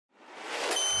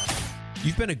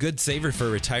You've been a good saver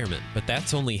for retirement, but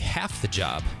that's only half the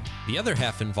job. The other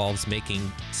half involves making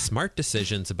smart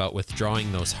decisions about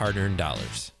withdrawing those hard-earned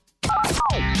dollars.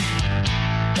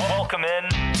 Welcome in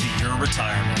to Your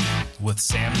Retirement with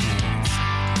Sam Gould.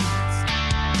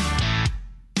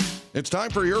 It's time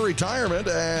for Your Retirement,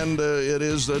 and it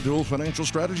is Dual Financial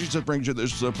Strategies that brings you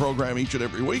this program each and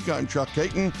every week. I'm Chuck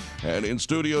Caton, and in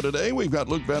studio today we've got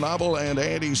Luke Van Abel and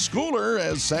Andy Schooler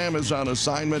as Sam is on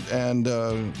assignment. And,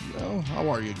 how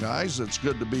are you guys? It's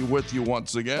good to be with you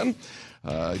once again.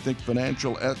 I think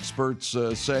financial experts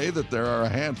say that there are a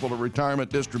handful of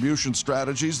retirement distribution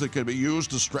strategies that can be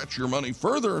used to stretch your money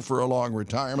further for a long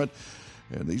retirement.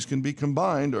 And these can be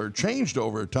combined or changed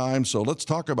over time. So let's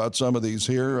talk about some of these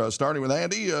here, starting with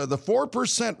Andy. The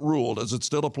 4% rule, does it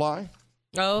still apply?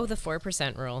 Oh, the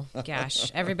 4% rule.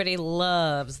 Gosh, everybody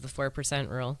loves the 4%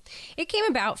 rule. It came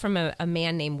about from a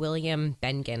man named William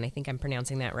Bengen. I think I'm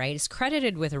pronouncing that right. He's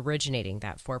credited with originating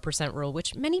that 4% rule,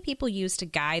 which many people use to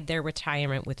guide their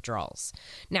retirement withdrawals.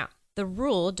 Now, the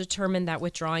rule determined that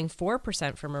withdrawing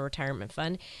 4% from a retirement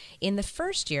fund in the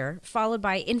first year, followed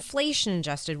by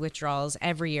inflation-adjusted withdrawals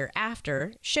every year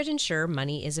after, should ensure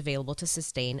money is available to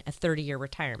sustain a 30-year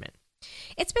retirement.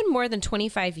 It's been more than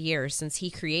 25 years since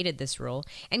he created this rule,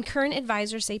 and current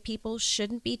advisors say people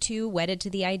shouldn't be too wedded to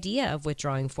the idea of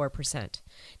withdrawing 4%.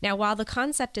 Now, while the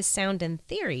concept is sound in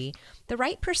theory, the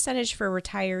right percentage for a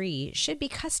retiree should be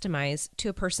customized to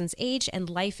a person's age and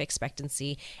life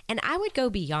expectancy, and I would go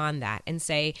beyond that and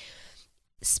say,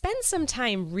 spend some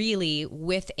time really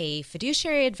with a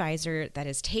fiduciary advisor that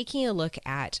is taking a look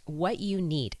at what you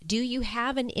need. Do you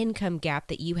have an income gap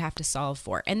that you have to solve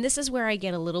for? And this is where I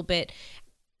get a little bit,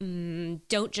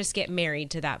 don't just get married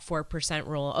to that 4%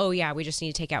 rule. Oh yeah, we just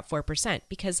need to take out 4%,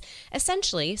 because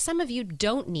essentially some of you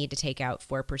don't need to take out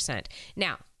 4%.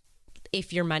 Now,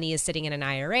 if your money is sitting in an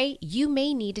IRA, you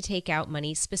may need to take out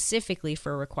money specifically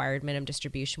for a required minimum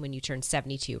distribution when you turn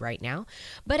 72 right now.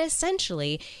 But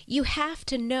essentially, you have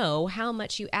to know how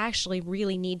much you actually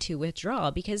really need to withdraw,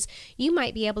 because you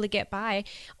might be able to get by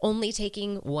only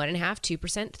taking 1.5%,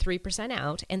 2%, 3%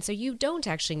 out. And so you don't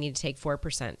actually need to take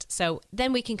 4%. So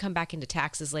then we can come back into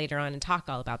taxes later on and talk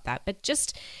all about that. But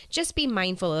just be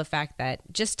mindful of the fact that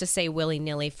just to say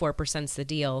willy-nilly 4% is the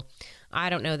deal, I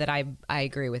don't know that I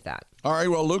agree with that. All right.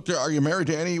 Well, Luke, are you married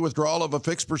to any withdrawal of a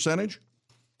fixed percentage?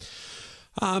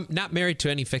 Not married to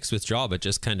any fixed withdrawal, but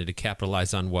just kind of to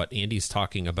capitalize on what Andy's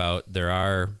talking about. There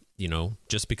are,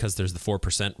 just because there's the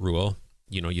 4% rule,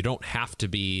 you don't have to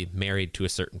be married to a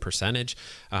certain percentage.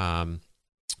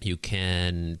 You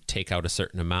can take out a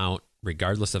certain amount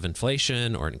regardless of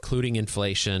inflation or including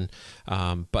inflation.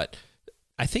 But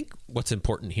I think what's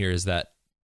important here is that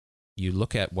you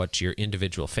look at what your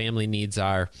individual family needs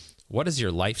are. What is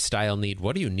your lifestyle need?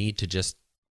 What do you need to just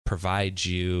provide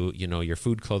you, your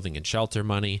food, clothing, and shelter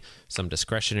money, some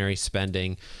discretionary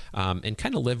spending, and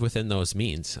kind of live within those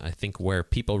means. I think where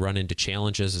people run into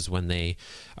challenges is when they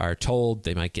are told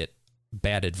they might get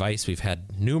bad advice. We've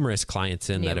had numerous clients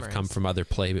that have come from other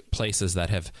places that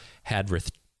have had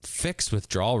fixed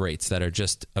withdrawal rates that are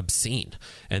just obscene,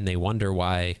 and they wonder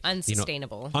why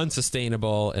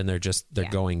unsustainable, and they're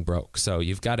going broke. So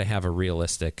you've got to have a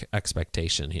realistic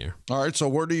expectation here. All right. So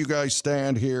where do you guys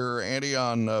stand here, Andy,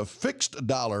 on fixed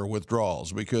dollar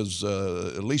withdrawals? Because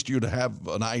at least you'd have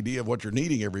an idea of what you're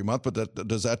needing every month, but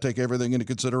does that take everything into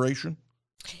consideration?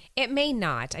 It may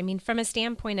not. I mean, from a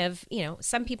standpoint of,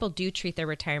 some people do treat their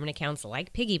retirement accounts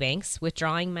like piggy banks,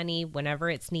 withdrawing money whenever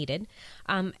it's needed.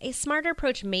 A smarter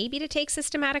approach may be to take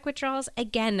systematic withdrawals.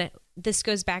 Again, this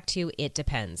goes back to it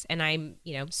depends. And I'm,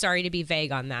 sorry to be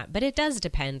vague on that, but it does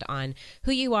depend on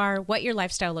who you are, what your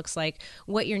lifestyle looks like,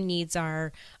 what your needs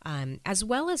are, as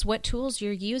well as what tools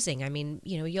you're using. I mean,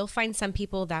 you'll find some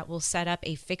people that will set up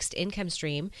a fixed income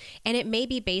stream, and it may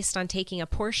be based on taking a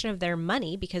portion of their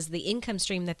money because the income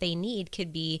stream that they need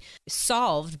could be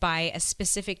solved by a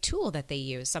specific tool that they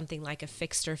use, something like a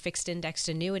fixed or fixed indexed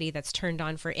annuity that's turned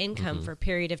on for income for a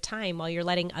period of time while you're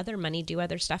letting other money do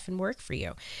other stuff and work for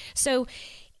you. So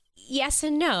yes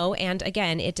and no. And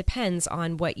again, it depends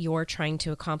on what you're trying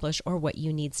to accomplish or what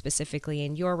you need specifically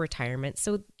in your retirement.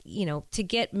 So, to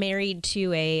get married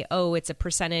to it's a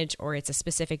percentage or it's a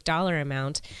specific dollar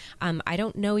amount, I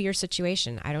don't know your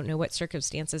situation. I don't know what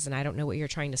circumstances, and I don't know what you're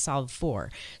trying to solve for.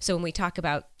 So when we talk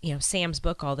about, Sam's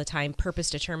book all the time,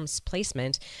 Purpose Determines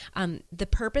Placement, the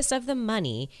purpose of the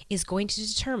money is going to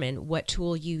determine what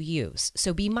tool you use.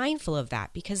 So be mindful of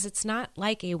that, because it's not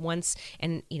like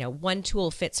one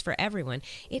tool fits for everyone.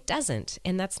 It doesn't,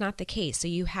 and that's not the case. So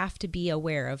you have to be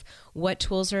aware of what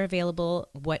tools are available,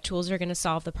 what tools are going to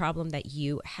solve the the problem that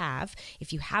you have,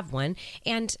 if you have one.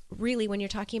 And really, when you're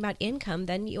talking about income,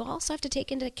 then you also have to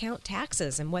take into account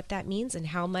taxes and what that means and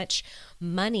how much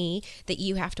money that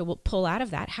you have to pull out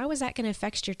of that. How is that going to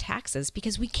affect your taxes?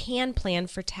 Because we can plan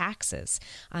for taxes.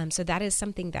 So that is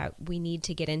something that we need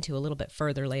to get into a little bit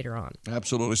further later on.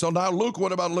 Absolutely. So now, Luke,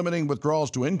 what about limiting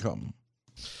withdrawals to income?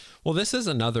 Well, this is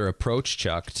another approach,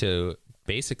 Chuck, to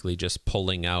basically just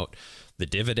pulling out the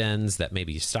dividends that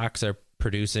maybe stocks are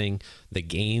producing, the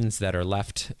gains that are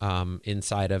left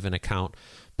inside of an account.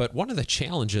 But one of the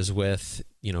challenges with,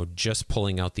 just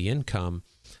pulling out the income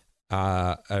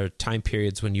are time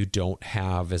periods when you don't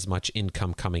have as much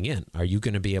income coming in. Are you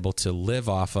going to be able to live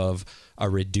off of a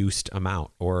reduced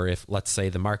amount? Or if, let's say,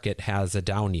 the market has a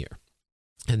down year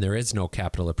and there is no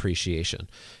capital appreciation,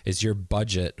 is your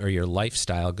budget or your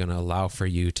lifestyle going to allow for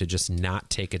you to just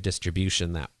not take a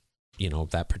distribution that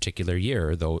particular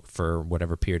year, though, for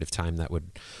whatever period of time that would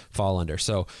fall under?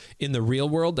 So in the real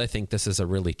world, I think this is a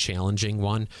really challenging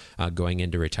one going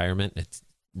into retirement. It's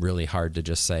really hard to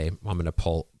just say, I'm going to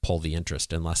pull the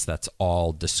interest, unless that's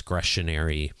all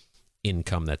discretionary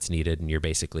income that's needed, and you're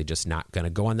basically just not going to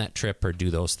go on that trip or do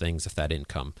those things if that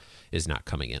income is not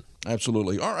coming in.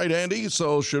 Absolutely. All right, Andy,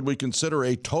 so should we consider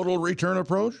a total return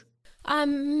approach?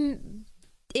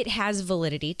 It has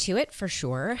validity to it for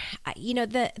sure.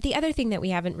 The other thing that we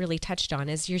haven't really touched on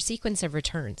is your sequence of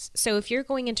returns. So if you're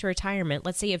going into retirement,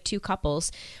 let's say you have two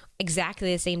couples,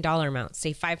 exactly the same dollar amount,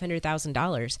 say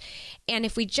 $500,000. And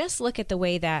if we just look at the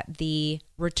way that the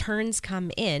returns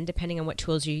come in, depending on what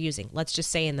tools you're using, let's just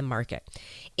say in the market,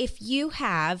 if you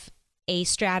have a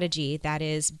strategy that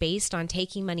is based on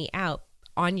taking money out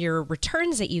on your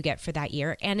returns that you get for that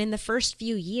year, and in the first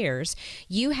few years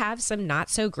you have some not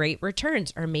so great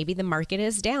returns, or maybe the market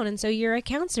is down and so your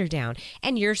accounts are down,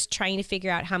 and you're trying to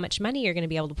figure out how much money you're going to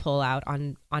be able to pull out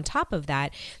on top of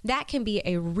that, that can be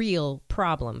a real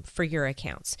problem for your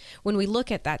accounts. When we look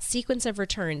at that sequence of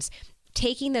returns,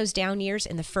 taking those down years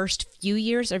in the first few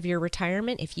years of your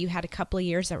retirement, if you had a couple of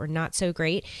years that were not so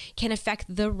great, can affect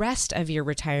the rest of your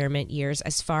retirement years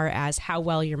as far as how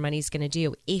well your money's going to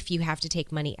do if you have to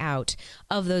take money out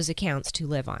of those accounts to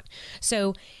live on.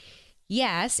 So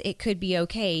yes, it could be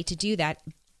okay to do that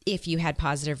if you had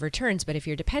positive returns, but if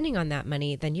you're depending on that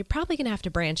money, then you're probably going to have to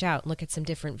branch out and look at some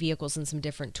different vehicles and some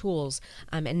different tools,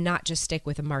 and not just stick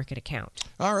with a market account.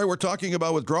 All right, we're talking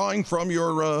about withdrawing from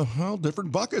your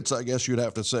different buckets, I guess you'd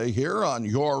have to say, here on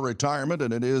Your Retirement,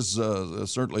 and it is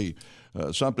certainly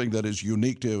something that is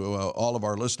unique to all of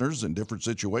our listeners in different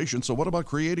situations. So what about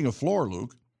creating a floor,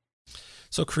 Luke?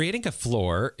 So creating a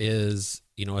floor is,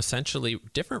 essentially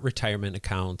different retirement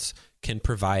accounts can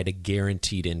provide a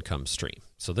guaranteed income stream.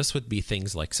 So this would be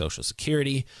things like Social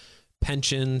Security,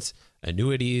 pensions,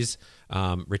 annuities.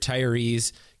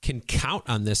 Retirees can count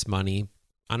on this money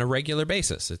on a regular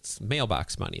basis. It's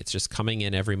mailbox money. It's just coming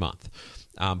in every month.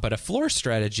 But a floor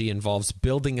strategy involves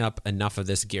building up enough of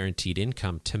this guaranteed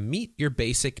income to meet your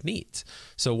basic needs.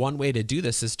 So one way to do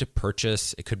this is to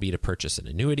purchase an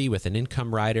annuity with an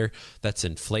income rider that's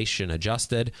inflation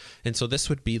adjusted. And so this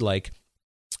would be like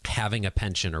having a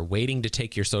pension or waiting to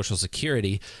take your Social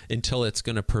Security until it's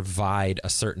going to provide a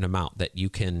certain amount that you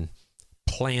can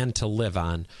plan to live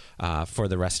on for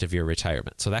the rest of your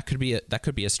retirement. So that could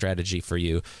be a strategy for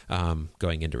you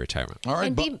going into retirement. All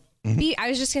right. I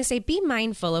was just going to say, be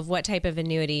mindful of what type of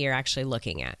annuity you're actually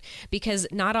looking at, because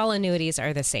not all annuities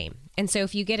are the same. And so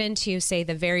if you get into, say,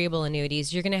 the variable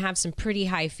annuities, you're going to have some pretty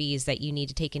high fees that you need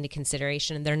to take into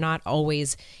consideration, and they're not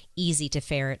always easy to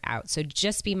ferret out. So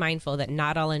just be mindful that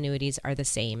not all annuities are the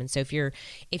same. And so if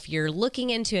you're looking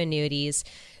into annuities,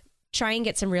 try and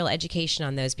get some real education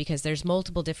on those, because there's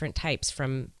multiple different types,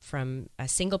 from a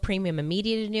single premium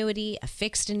immediate annuity, a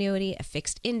fixed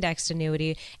indexed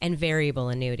annuity, and variable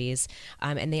annuities.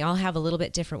 And they all have a little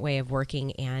bit different way of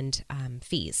working and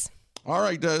fees. All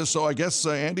right. So I guess,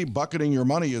 Andy, bucketing your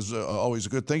money is always a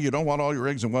good thing. You don't want all your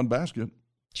eggs in one basket.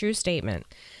 True statement.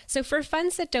 So for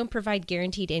funds that don't provide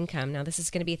guaranteed income, now this is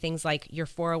going to be things like your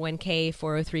 401k,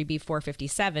 403b,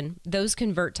 457, those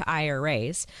convert to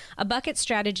IRAs. A bucket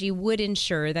strategy would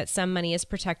ensure that some money is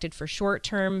protected for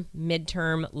short-term,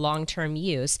 mid-term, long-term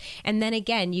use. And then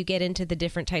again, you get into the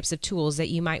different types of tools that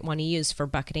you might want to use for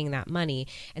bucketing that money.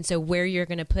 And so where you're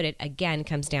going to put it, again,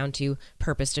 comes down to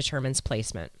purpose determines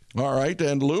placement. All right.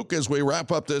 And Luke, as we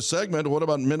wrap up this segment, what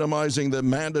about minimizing the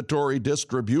mandatory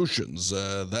distributions?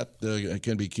 That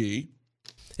can be key.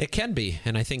 It can be.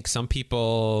 And I think some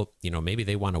people, maybe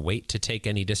they want to wait to take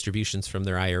any distributions from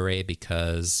their IRA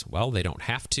because, well, they don't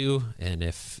have to. And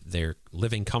if they're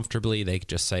living comfortably, they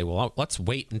just say, well, let's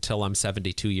wait until I'm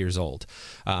 72 years old.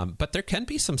 But there can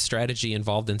be some strategy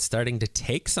involved in starting to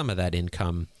take some of that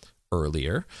income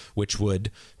earlier, which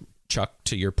would, Chuck,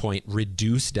 to your point,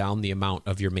 reduce down the amount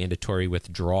of your mandatory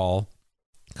withdrawal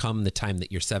come the time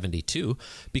that you're 72,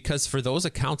 because for those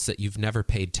accounts that you've never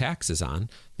paid taxes on,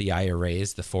 the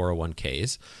IRAs, the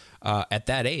 401ks, at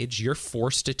that age, you're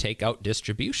forced to take out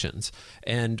distributions.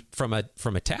 And from a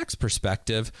tax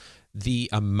perspective, the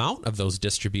amount of those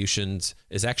distributions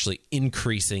is actually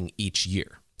increasing each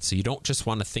year. So you don't just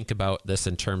want to think about this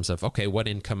in terms of, okay, what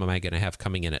income am I going to have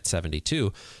coming in at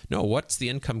 72? No, what's the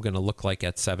income going to look like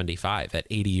at 75, at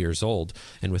 80 years old?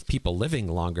 And with people living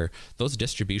longer, those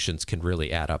distributions can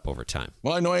really add up over time.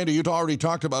 Well, I know, Andy, you'd already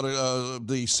talked about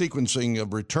the sequencing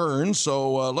of returns.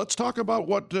 So let's talk about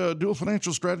what Dual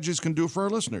Financial Strategies can do for our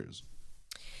listeners.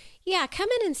 Yeah, come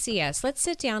in and see us. Let's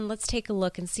sit down. Let's take a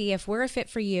look and see if we're a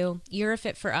fit for you, you're a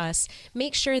fit for us.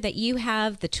 Make sure that you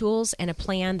have the tools and a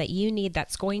plan that you need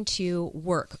that's going to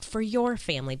work for your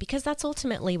family, because that's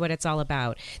ultimately what it's all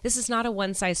about. This is not a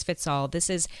one-size-fits-all. This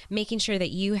is making sure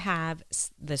that you have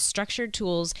the structured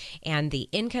tools and the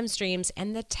income streams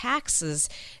and the taxes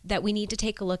that we need to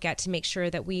take a look at to make sure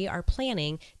that we are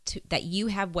planning that you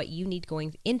have what you need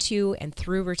going into and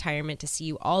through retirement to see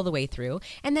you all the way through,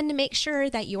 and then to make sure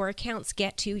that your accounts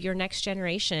get to your next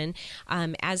generation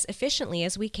as efficiently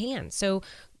as we can. So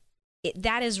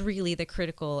that is really the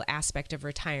critical aspect of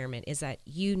retirement, is that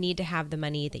you need to have the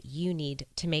money that you need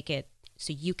to make it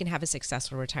so you can have a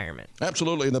successful retirement.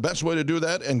 Absolutely. And the best way to do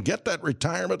that and get that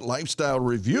retirement lifestyle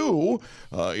review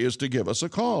is to give us a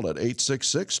call at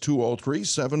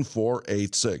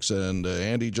 866-203-7486. And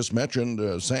Andy just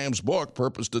mentioned Sam's book,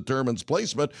 Purpose Determines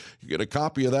Placement. You get a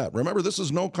copy of that. Remember, this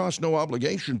is no cost, no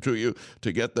obligation to you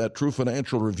to get that true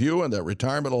financial review and that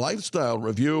retirement lifestyle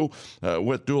review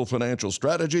with Dual Financial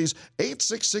Strategies.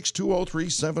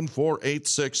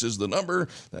 866-203-7486 is the number.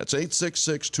 That's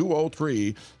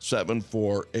 866-203-7486.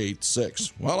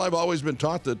 486. Well, I've always been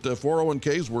taught that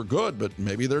 401ks were good, but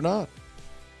maybe they're not.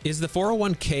 Is the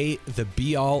 401k the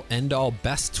be-all, end-all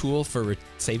best tool for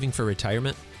saving for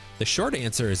retirement? The short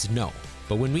answer is no.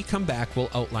 But when we come back, we'll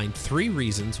outline 3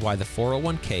 reasons why the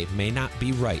 401k may not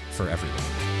be right for everyone.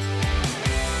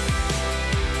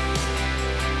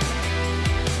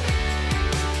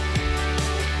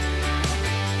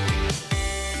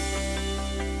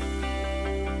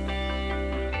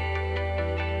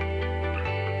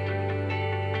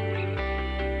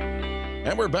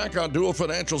 And we're back on Dual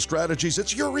Financial Strategies.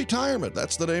 It's your retirement.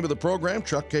 That's the name of the program.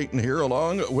 Chuck Caton here,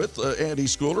 along with Andy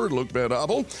Schooler and Luke Van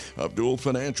Abel of Dual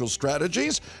Financial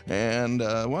Strategies. And,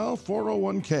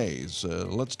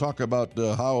 401ks. Let's talk about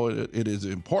how it is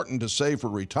important to save for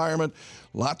retirement.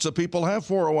 Lots of people have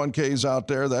 401ks out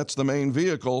there. That's the main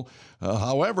vehicle.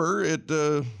 However, it,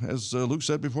 as Luke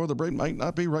said before the break, might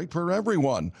not be right for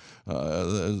everyone.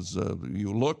 As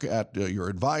you look at your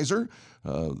advisor,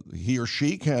 he or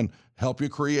she can help you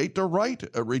create the right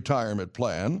retirement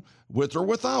plan with or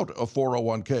without a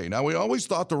 401k. Now, we always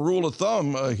thought the rule of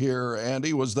thumb here,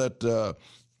 Andy, was that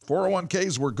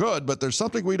 401ks were good, but there's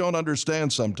something we don't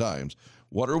understand sometimes.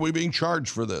 What are we being charged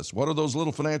for this? What are those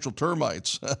little financial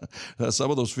termites?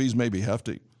 Some of those fees may be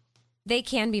hefty. They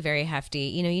can be very hefty.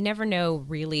 You never know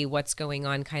really what's going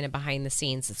on kind of behind the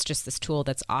scenes. It's just this tool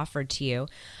that's offered to you.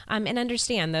 And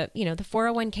understand that, the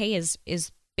 401k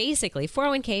is basically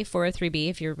 401k, 403b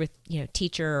if you're with,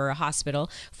 teacher or a hospital,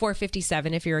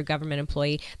 457 if you're a government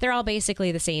employee. They're all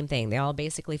basically the same thing. They all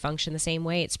basically function the same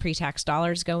way. It's pre-tax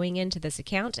dollars going into this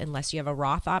account unless you have a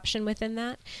Roth option within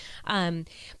that.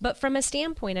 But from a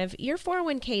standpoint of your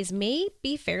 401ks may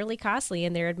be fairly costly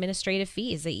in their administrative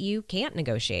fees that you can't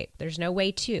negotiate. There's no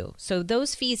way to. So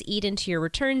those fees eat into your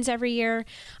returns every year.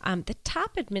 The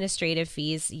top administrative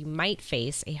fees, you might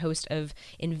face a host of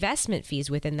investment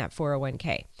fees within that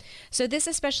 401k. So this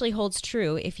especially holds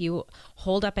true if you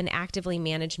hold up an actively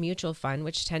managed mutual fund,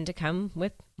 which tend to come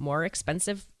with more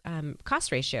expensive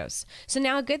cost ratios. So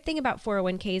now a good thing about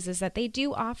 401ks is that they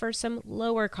do offer some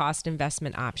lower cost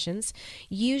investment options.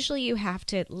 Usually you have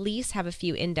to at least have a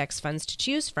few index funds to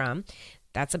choose from.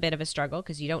 That's a bit of a struggle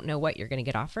because you don't know what you're going to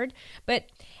get offered. But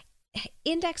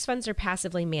index funds are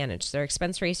passively managed. Their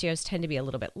expense ratios tend to be a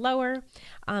little bit lower.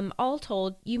 All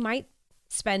told, you might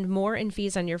spend more in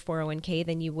fees on your 401k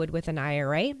than you would with an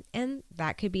IRA, and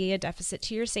that could be a deficit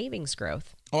to your savings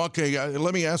growth. Okay,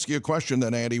 let me ask you a question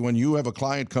then, Andy. When you have a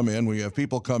client come in, when you have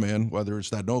people come in, whether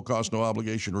it's that no cost, no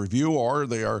obligation review, or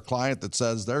they are a client that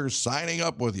says they're signing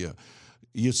up with you,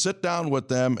 you sit down with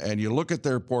them and you look at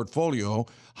their portfolio,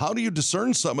 how do you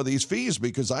discern some of these fees?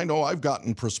 Because I know I've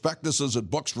gotten prospectuses and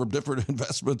books from different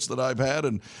investments that I've had,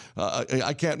 and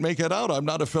I can't make it out. I'm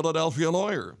not a Philadelphia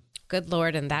lawyer. Good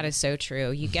Lord, and that is so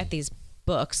true. You get these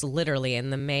books literally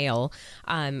in the mail,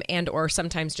 and or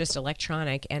sometimes just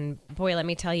electronic, and boy, let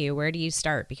me tell you, where do you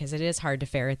start? Because it is hard to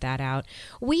ferret that out.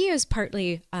 We use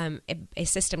partly a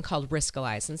system called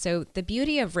Riskalyze, and so the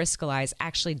beauty of Riskalyze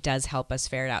actually does help us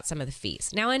ferret out some of the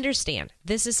fees. Now understand,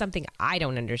 this is something I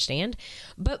don't understand,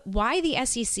 but why the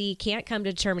SEC can't come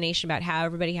to determination about how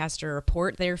everybody has to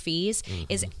report their fees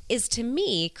is to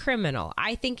me criminal.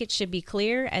 I think it should be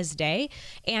clear as day,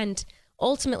 and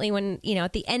ultimately, when,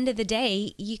 at the end of the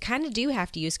day, you kind of do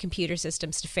have to use computer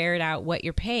systems to ferret out what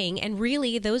you're paying. And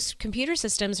really, those computer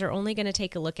systems are only going to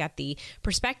take a look at the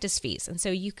prospectus fees. And so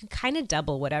you can kind of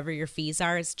double whatever your fees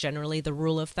are, is generally the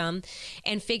rule of thumb,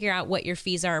 and figure out what your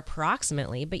fees are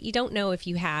approximately. But you don't know if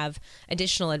you have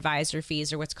additional advisor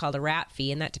fees or what's called a wrap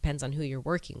fee, and that depends on who you're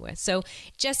working with. So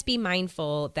just be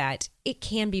mindful that it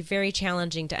can be very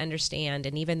challenging to understand.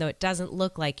 And even though it doesn't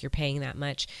look like you're paying that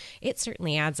much, it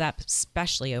certainly adds up,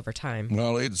 especially over time.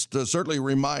 Well, it certainly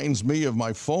reminds me of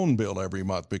my phone bill every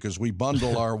month, because we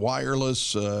bundle our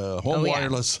wireless,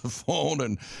 wireless phone,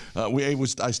 and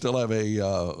I still have a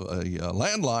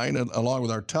landline along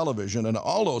with our television, and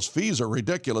all those fees are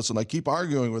ridiculous, and I keep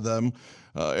arguing with them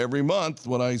every month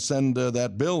when I send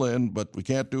that bill in, but we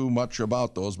can't do much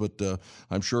about those. But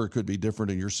I'm sure it could be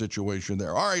different in your situation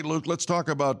there. All right, Luke, let's talk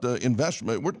about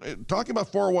investment. We're talking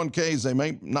about 401ks. They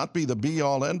may not be the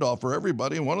be-all, end-all for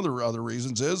everybody. And one of the other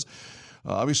reasons is,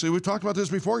 obviously, we've talked about this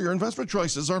before, your investment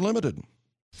choices are limited.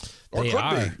 Or they could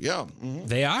are. be. Yeah. Mm-hmm.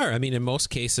 They are. I mean, in most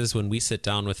cases, when we sit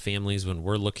down with families, when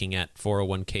we're looking at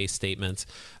 401k statements,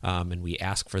 and we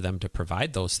ask for them to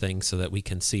provide those things so that we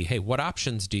can see, hey, what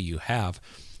options do you have?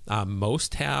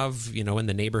 Most have, in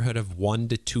the neighborhood of 1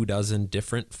 to 2 dozen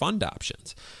different fund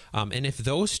options. And if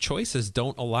those choices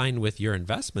don't align with your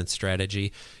investment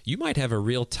strategy, you might have a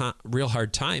real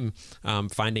hard time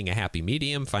finding a happy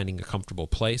medium, finding a comfortable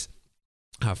place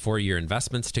for your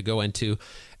investments to go into.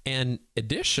 And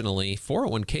additionally,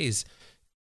 401ks,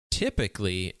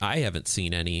 typically, I haven't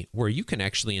seen any where you can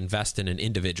actually invest in an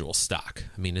individual stock.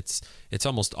 I mean, it's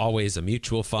almost always a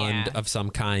mutual fund of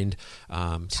some kind.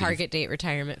 Target date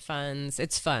retirement funds.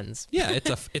 It's funds. Yeah, it's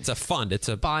a fund. It's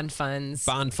a bond funds.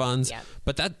 Yeah.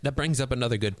 But that brings up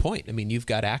another good point. I mean, you've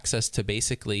got access to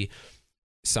basically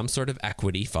some sort of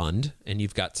equity fund, and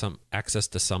you've got some access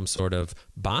to some sort of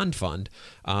bond fund.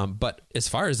 But as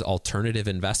far as alternative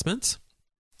investments,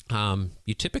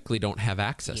 you typically don't have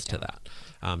access to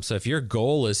that. So if your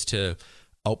goal is to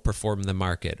outperform the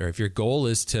market, or if your goal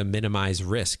is to minimize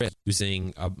risk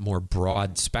using a more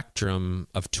broad spectrum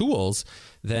of tools,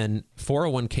 then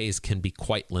 401ks can be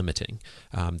quite limiting.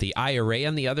 The IRA,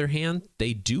 on the other hand,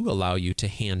 they do allow you to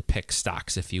hand pick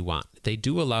stocks if you want. They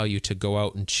do allow you to go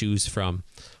out and choose from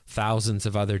thousands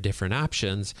of other different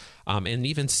options, and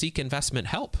even seek investment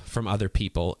help from other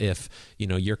people if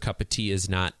your cup of tea is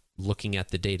not looking at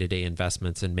the day-to-day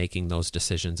investments and making those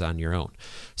decisions on your own.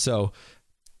 So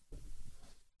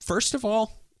first of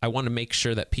all, I want to make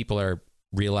sure that people are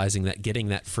realizing that getting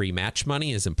that free match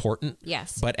money is important.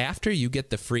 Yes. But after you get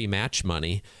the free match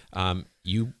money,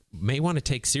 you may want to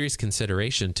take serious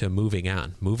consideration to move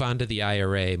on to the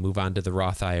IRA, move on to the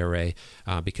Roth IRA,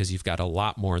 because you've got a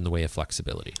lot more in the way of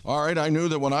flexibility. All right. I knew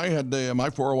that when I had my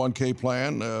 401k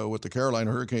plan with the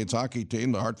Carolina Hurricanes hockey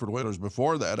team, the Hartford Whalers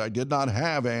before that, I did not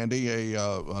have, Andy,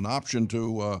 an option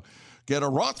to get a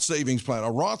Roth savings plan,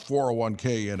 a Roth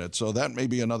 401k in it. So that may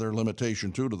be another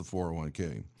limitation, too, to the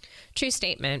 401k. True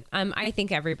statement. I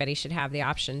think everybody should have the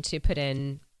option to put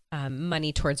in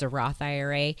money towards a Roth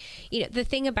IRA. The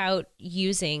thing about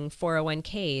using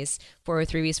 401ks,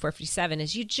 403bs, 457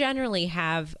 is you generally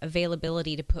have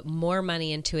availability to put more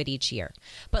money into it each year.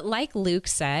 But like Luke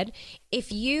said,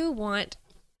 if you want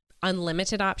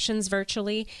unlimited options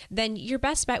virtually, then your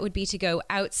best bet would be to go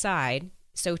outside.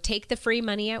 So take the free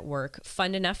money at work,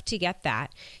 fund enough to get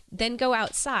that, then go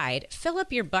outside, fill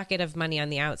up your bucket of money on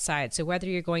the outside. So whether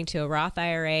you're going to a Roth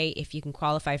IRA, if you can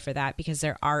qualify for that, because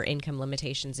there are income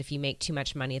limitations. If you make too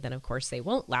much money, then of course they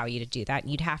won't allow you to do that.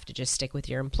 And you'd have to just stick with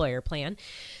your employer plan.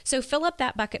 So fill up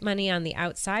that bucket money on the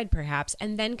outside perhaps,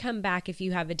 and then come back if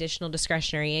you have additional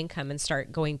discretionary income and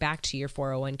start going back to your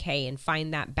 401k and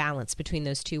find that balance between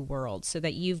those two worlds so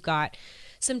that you've got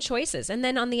some choices. And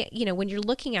then on the, when you're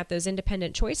looking at those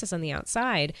independent choices on the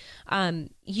outside,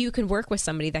 you can work with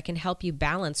somebody that that can help you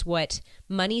balance what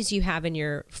monies you have in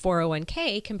your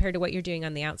 401k compared to what you're doing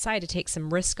on the outside to take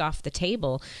some risk off the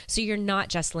table. So you're not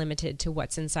just limited to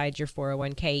what's inside your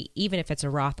 401k, even if it's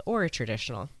a Roth or a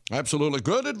traditional. Absolutely.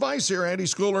 Good advice here. Andy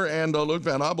Schooler and Luke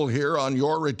Van Obel here on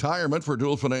your retirement for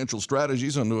Dual Financial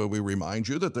Strategies. And we remind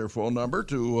you that their phone number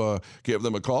to give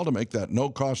them a call to make that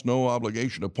no-cost,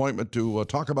 no-obligation appointment to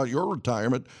talk about your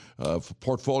retirement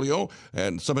portfolio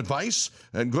and some advice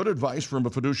and good advice from a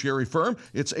fiduciary firm.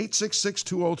 It's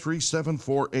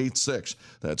 866-203-7486.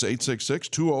 That's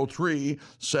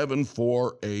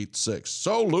 866-203-7486.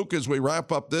 So, Luke, as we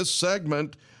wrap up this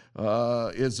segment,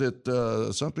 is it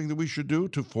something that we should do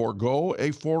to forego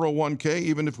a 401k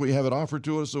even if we have it offered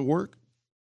to us at work?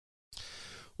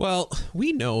 Well,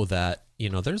 we know that,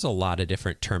 there's a lot of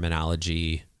different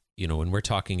terminology. When we're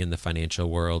talking in the financial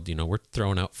world, we're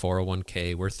throwing out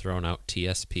 401k, we're throwing out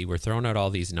TSP, we're throwing out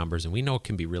all these numbers, and we know it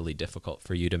can be really difficult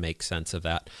for you to make sense of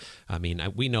that. I mean,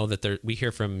 we know that we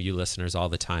hear from you listeners all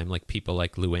the time, like people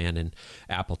like Luann and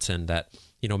Appleton that,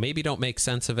 maybe don't make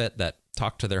sense of it, that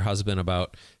talk to their husband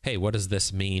about, hey, what does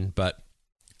this mean? But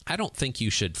I don't think you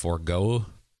should forego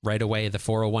right away the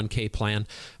 401k plan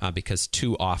because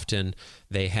too often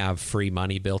they have free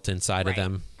money built inside of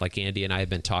them, like Andy and I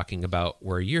have been talking about,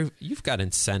 where you've got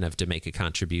incentive to make a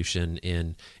contribution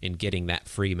in getting that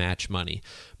free match money.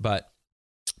 But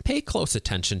pay close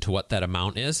attention to what that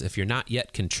amount is. If you're not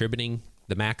yet contributing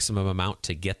the maximum amount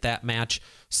to get that match,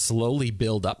 slowly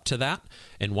build up to that.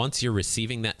 And once you're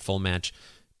receiving that full match,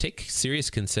 take serious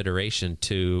consideration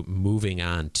to moving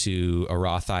on to a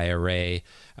Roth IRA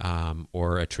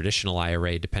or a traditional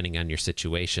IRA, depending on your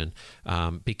situation.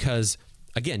 Because,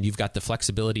 again, you've got the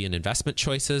flexibility in investment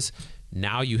choices.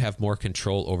 Now you have more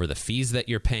control over the fees that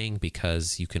you're paying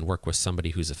because you can work with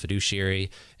somebody who's a fiduciary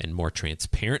and more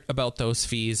transparent about those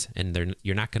fees. And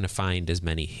you're not going to find as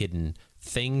many hidden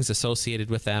things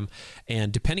associated with them.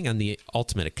 And depending on the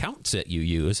ultimate accounts that you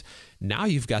use, now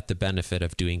you've got the benefit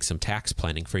of doing some tax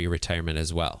planning for your retirement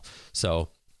as well. So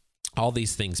all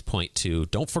these things point to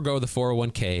don't forgo the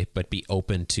 401k, but be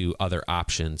open to other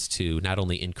options to not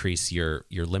only increase your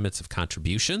limits of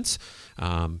contributions,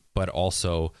 but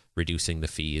also reducing the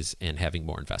fees and having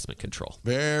more investment control.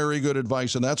 Very good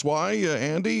advice. And that's why,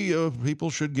 Andy, people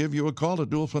should give you a call at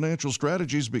Dual Financial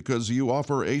Strategies because you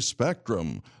offer a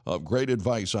spectrum of great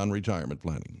advice on retirement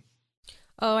planning.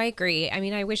 Oh, I agree. I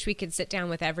mean, I wish we could sit down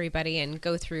with everybody and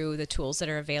go through the tools that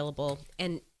are available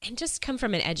and just come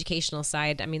from an educational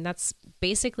side. I mean, that's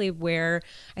basically where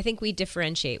I think we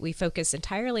differentiate. We focus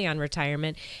entirely on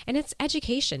retirement, and it's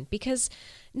education because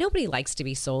nobody likes to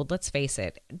be sold. Let's face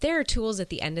it. There are tools at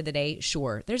the end of the day.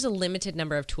 Sure, there's a limited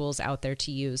number of tools out there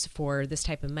to use for this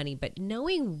type of money, but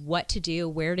knowing what to do,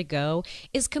 where to go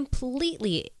is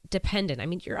completely dependent. I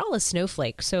mean, you're all a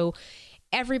snowflake. So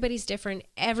everybody's different.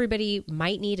 Everybody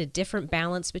might need a different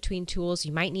balance between tools.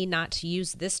 You might need not to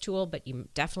use this tool, but you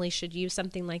definitely should use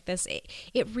something like this.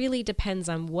 It really depends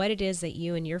on what it is that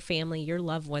you and your family, your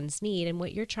loved ones need and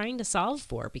what you're trying to solve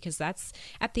for, because that's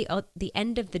at the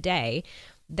end of the day,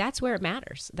 that's where it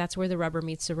matters. That's where the rubber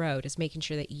meets the road, is making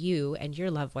sure that you and your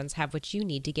loved ones have what you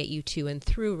need to get you to and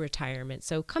through retirement.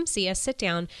 So come see us, sit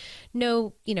down.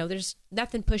 No, there's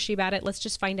nothing pushy about it. Let's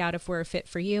just find out if we're a fit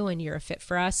for you and you're a fit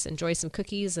for us. Enjoy some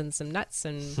cookies and some nuts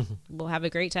and we'll have a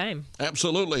great time.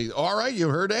 Absolutely. All right. You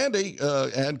heard Andy,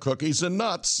 and cookies and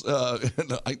nuts.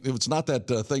 It's not that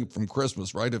thing from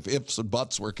Christmas, right? If ifs and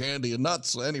buts were candy and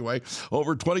nuts. Anyway,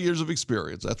 over 20 years of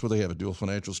experience. That's what they have at Dual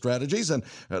Financial Strategies. And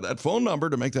that phone number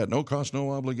to make that no-cost,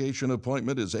 no-obligation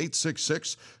appointment is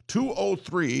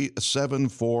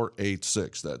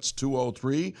 866-203-7486. That's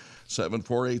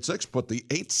 203-7486. Put the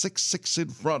 866 in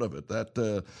front of it.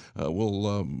 That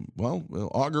will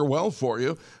augur well for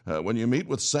you when you meet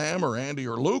with Sam or Andy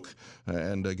or Luke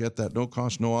and get that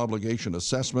no-cost, no-obligation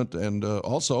assessment, and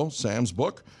also Sam's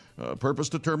book, Purpose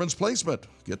Determines Placement.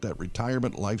 Get that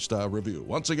retirement lifestyle review.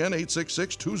 Once again,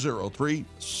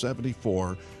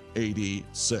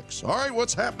 866-203-7486. All right,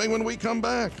 what's happening when we come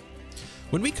back?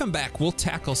 When we come back, we'll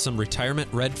tackle some retirement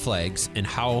red flags and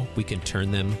how we can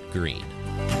turn them green.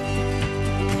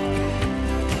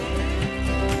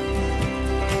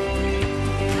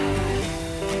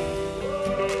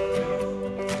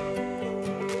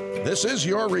 This is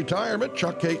Your Retirement.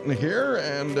 Chuck Caton here,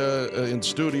 and in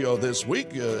studio this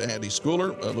week, Andy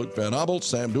Schooler, Luke Van Obel.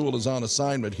 Sam Duell is on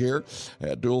assignment here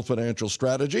at Duell Financial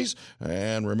Strategies.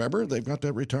 And remember, they've got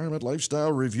that retirement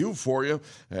lifestyle review for you.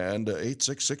 And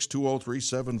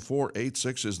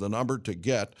 866-203-7486 is the number to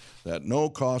get that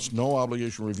no-cost,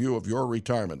 no-obligation review of your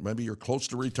retirement. Maybe you're close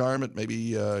to retirement. Maybe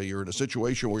you're in a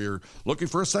situation where you're looking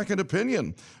for a second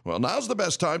opinion. Well, now's the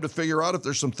best time to figure out if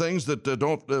there's some things that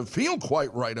don't feel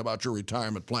quite right about your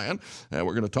retirement plan. And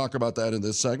we're going to talk about that in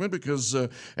this segment because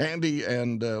Andy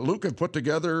and Luke have put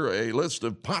together a list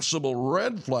of possible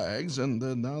red flags, and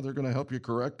now they're going to help you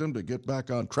correct them to get back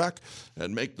on track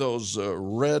and make those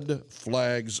red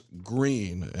flags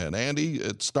green. And Andy,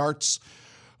 it starts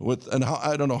with, and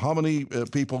I don't know how many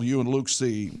people you and Luke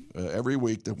see every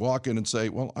week that walk in and say,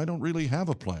 well, I don't really have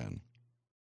a plan.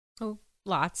 Oh,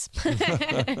 lots.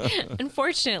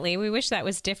 Unfortunately, we wish that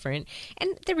was different.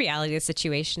 And the reality of the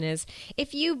situation is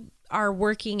if you are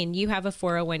working and you have a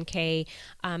 401k,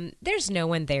 there's no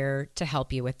one there to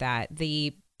help you with that.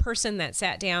 The person that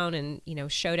sat down and,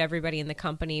 showed everybody in the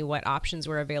company what options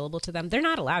were available to them, they're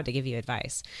not allowed to give you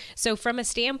advice. So from a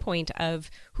standpoint of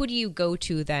who do you go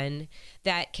to then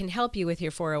that can help you with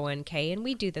your 401k, and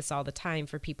we do this all the time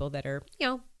for people that are,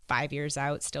 5 years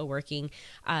out, still working,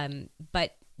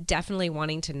 but definitely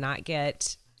wanting to not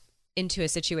get into a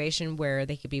situation where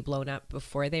they could be blown up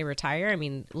before they retire. I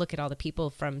mean, look at all the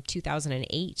people from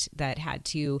 2008 that had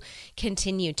to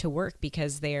continue to work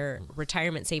because their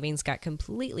retirement savings got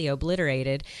completely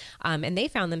obliterated. And they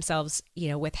found themselves,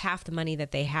 with half the money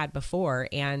that they had before,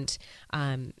 and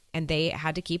they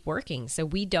had to keep working. So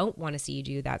we don't want to see you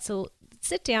do that. So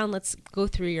sit down, let's go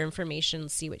through your information,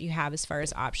 see what you have as far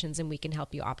as options, and we can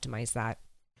help you optimize that.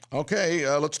 Okay,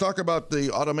 let's talk about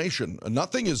the automation.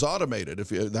 Nothing is automated.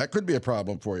 That could be a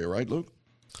problem for you, right, Luke?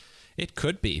 It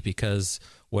could be, because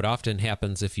what often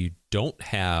happens if you don't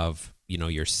have,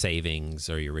 your savings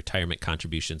or your retirement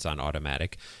contributions on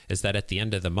automatic is that at the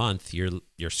end of the month,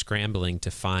 you're scrambling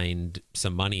to find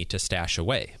some money to stash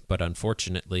away. But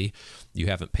unfortunately, you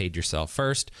haven't paid yourself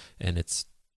first, and it's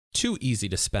too easy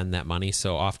to spend that money,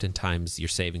 so oftentimes your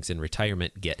savings in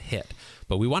retirement get hit.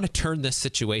 But we want to turn this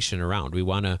situation around. We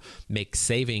want to make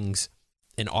savings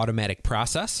an automatic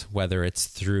process, whether it's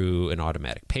through an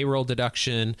automatic payroll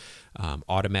deduction,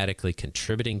 automatically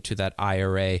contributing to that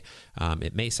IRA.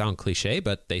 It may sound cliche,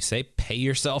 but they say pay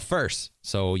yourself first.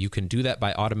 So you can do that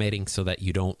by automating so that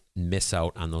you don't miss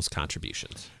out on those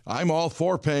contributions. I'm all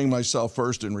for paying myself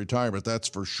first in retirement, that's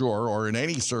for sure, or in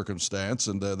any circumstance,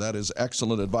 and that is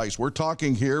excellent advice. We're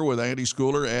talking here with Andy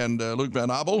Schooler and Luke Van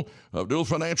Obel of Duell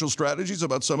Financial Strategies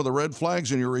about some of the red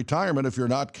flags in your retirement if you're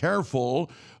not careful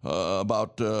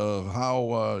about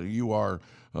how you are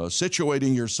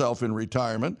situating yourself in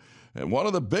retirement. And one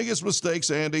of the biggest mistakes,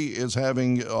 Andy, is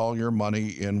having all your money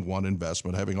in one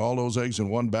investment, having all those eggs in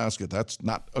one basket. That's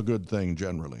not a good thing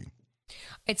generally.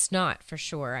 It's not, for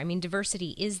sure. I mean,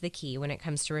 diversity is the key when it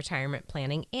comes to retirement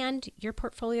planning, and your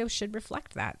portfolio should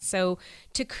reflect that. So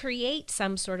to create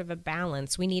some sort of a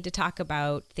balance, we need to talk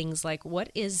about things like what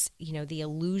is, the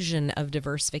illusion of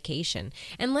diversification.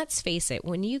 And let's face it,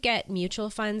 when you get mutual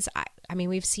funds, I mean,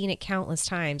 we've seen it countless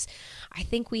times. I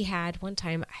think we had one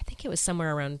time, I think it was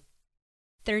somewhere around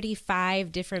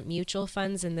 35 different mutual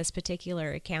funds in this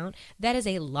particular account. That is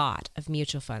a lot of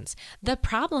mutual funds. The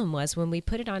problem was when we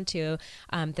put it onto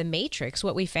the matrix,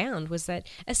 what we found was that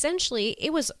essentially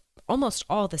it was almost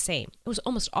all the same. It was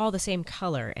almost all the same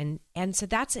color. And so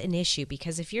that's an issue,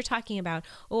 because if you're talking about,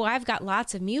 I've got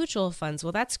lots of mutual funds,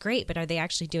 well, that's great, but are they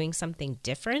actually doing something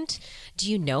different?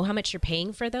 Do you know how much you're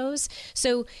paying for those?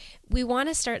 So we want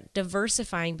to start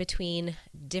diversifying between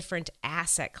different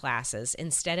asset classes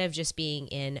instead of just being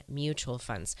in mutual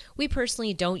funds. We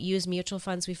personally don't use mutual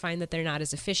funds. We find that they're not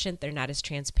as efficient. They're not as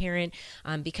transparent.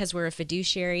 Because we're a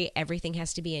fiduciary, everything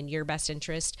has to be in your best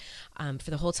interest for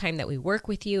the whole time that we work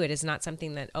with you. It is not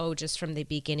something that, just from the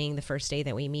beginning, the first day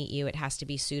that we meet you, it has to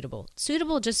be suitable.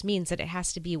 Suitable just means that it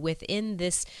has to be within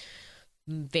this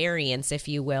variance, if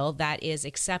you will, that is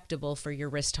acceptable for your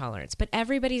risk tolerance. But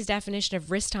everybody's definition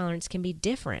of risk tolerance can be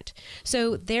different.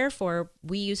 So therefore,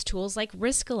 we use tools like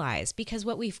Riskalyze, because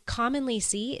what we commonly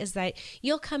see is that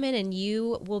you'll come in and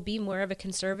you will be more of a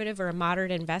conservative or a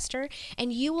moderate investor,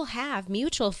 and you will have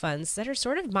mutual funds that are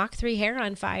sort of Mach 3 hair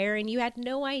on fire, and you had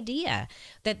no idea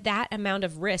that that amount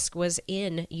of risk was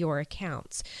in your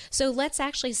accounts. So let's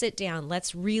actually sit down.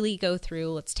 Let's really go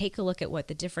through. Let's take a look at what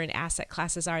the different asset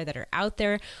classes are that are out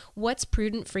there, what's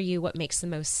prudent for you, what makes the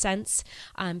most sense,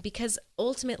 because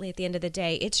ultimately at the end of the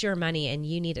day, it's your money and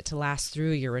you need it to last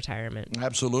through your retirement.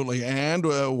 Absolutely. And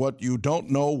what you don't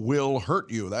know will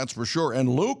hurt you. That's for sure. And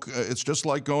Luke, it's just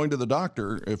like going to the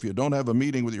doctor. If you don't have a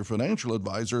meeting with your financial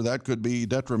advisor, that could be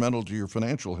detrimental to your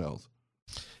financial health.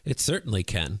 It certainly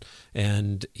can.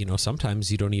 And,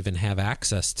 sometimes you don't even have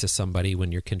access to somebody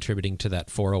when you're contributing to that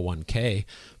 401k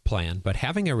plan. But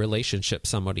having a relationship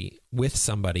with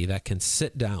somebody that can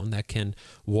sit down, that can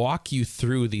walk you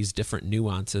through these different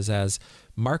nuances as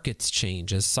markets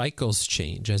change, as cycles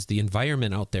change, as the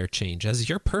environment out there change, as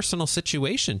your personal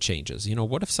situation changes.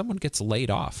 What if someone gets laid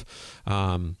off?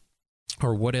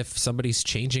 Or what if somebody's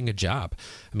changing a job?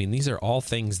 I mean, these are all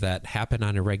things that happen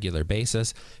on a regular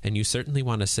basis, and you certainly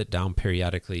want to sit down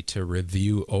periodically to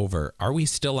review over, are we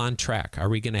still on track? Are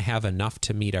we going to have enough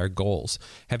to meet our goals?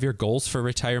 Have your goals for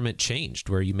retirement changed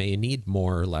where you may need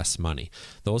more or less money?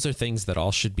 Those are things that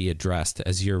all should be addressed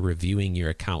as you're reviewing your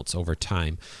accounts over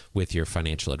time with your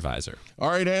financial advisor. All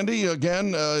right, Andy,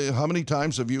 again, how many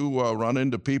times have you run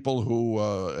into people who,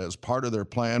 as part of their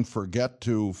plan, forget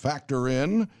to factor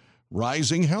in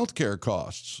rising healthcare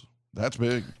costs? That's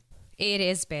big. It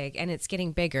is big, and it's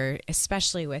getting bigger,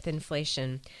 especially with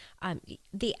inflation.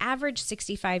 The average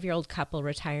 65-year-old couple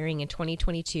retiring in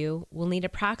 2022 will need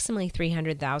approximately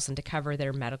 $300,000 to cover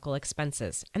their medical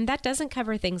expenses, and that doesn't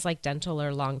cover things like dental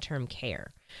or long-term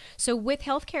care. So with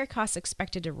healthcare costs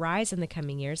expected to rise in the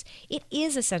coming years, it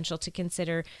is essential to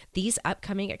consider these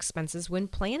upcoming expenses when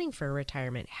planning for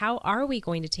retirement. How are we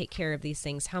going to take care of these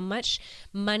things? How much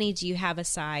money do you have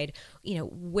aside?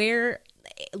 Where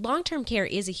long-term care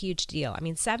is a huge deal. I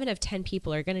mean, 7 of 10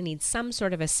 people are going to need some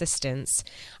sort of assistance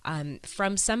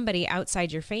from somebody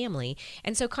outside your family.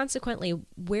 And so consequently,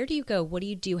 where do you go? What do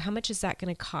you do? How much is that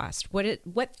going to cost? What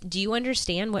do you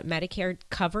understand what Medicare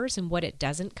covers and what it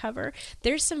doesn't cover?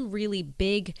 There's some really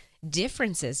big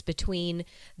differences between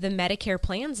the Medicare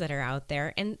plans that are out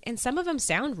there, and some of them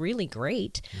sound really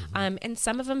great, and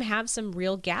some of them have some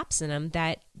real gaps in them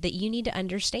that you need to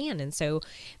understand. And so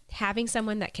having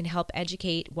someone that can help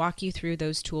educate, walk you through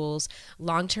those tools.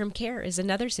 Long-term care is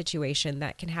another situation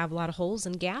that can have a lot of holes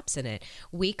and gaps in it.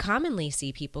 We commonly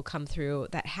see people come through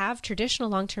that have traditional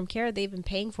long-term care they've been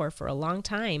paying for a long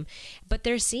time, but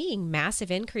they're seeing massive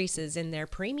increases in their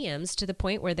premiums to the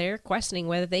point where they're questioning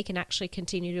whether they can actually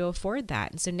continue to afford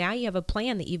that. And so now you have a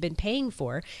plan that you've been paying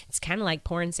for. It's kind of like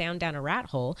pouring sand down a rat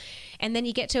hole. And then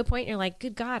you get to a point and you're like,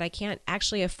 good God, I can't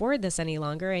actually afford this any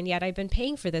longer. And yet I've been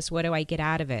paying for this. What do I get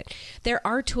out of it? There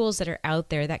are tools that are out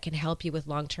there that can help you with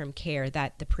long-term care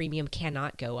that the premium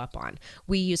cannot go up on.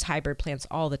 We use hybrid plans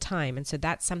all the time. And so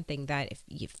that's something that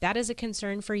if that is a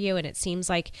concern for you, and it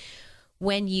seems like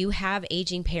when you have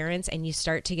aging parents and you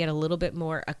start to get a little bit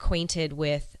more acquainted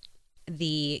with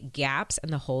the gaps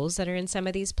and the holes that are in some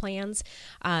of these plans,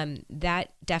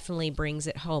 that definitely brings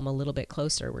it home a little bit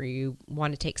closer, where you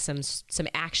want to take some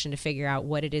action to figure out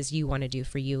what it is you want to do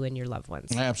for you and your loved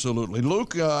ones. Absolutely.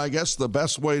 Luke, I guess the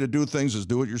best way to do things is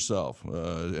do it yourself.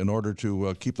 In order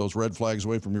to keep those red flags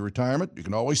away from your retirement, you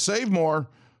can always save more,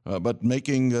 but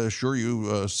making sure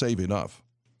you save enough.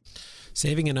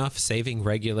 Saving enough, saving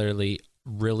regularly,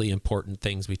 really important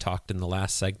things. We talked in the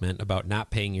last segment about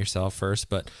not paying yourself first,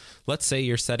 but let's say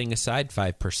you're setting aside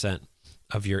 5%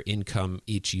 of your income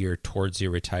each year towards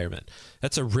your retirement.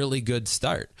 That's a really good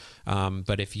start.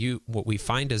 But what we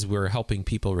find as we're helping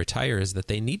people retire is that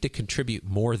they need to contribute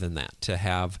more than that to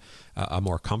have a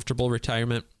more comfortable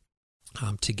retirement,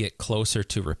 to get closer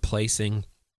to replacing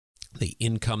the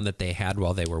income that they had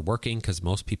while they were working, because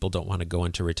most people don't want to go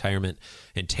into retirement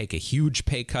and take a huge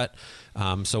pay cut.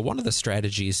 So one of the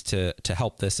strategies to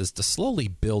help this is to slowly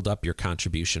build up your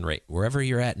contribution rate. Wherever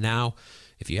you're at now,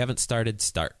 if you haven't started,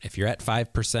 start. If you're at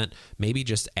 5%, maybe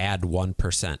just add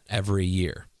 1% every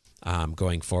year.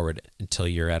 Going forward until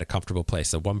you're at a comfortable place.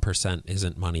 So 1%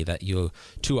 isn't money that you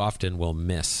too often will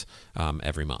miss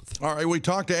every month. All right, we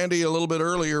talked to Andy a little bit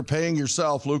earlier, paying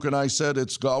yourself. Luke and I said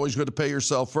it's always good to pay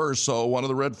yourself first. So one of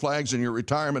the red flags in your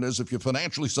retirement is if you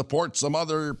financially support some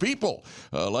other people,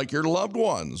 like your loved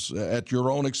ones, at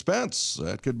your own expense.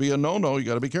 That could be a no-no. You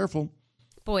got to be careful.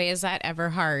 Boy, is that ever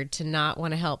hard to not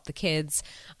want to help the kids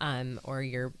or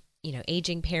your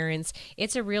aging parents.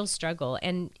 It's a real struggle.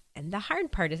 And the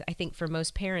hard part is, I think, for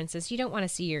most parents is you don't want to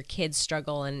see your kids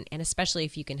struggle, and especially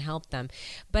if you can help them.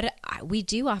 But we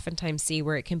do oftentimes see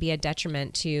where it can be a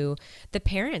detriment to the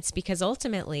parents, because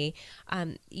ultimately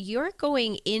you're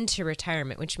going into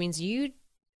retirement, which means you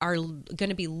are going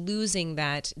to be losing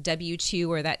that W-2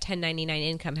 or that 1099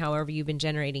 income, however you've been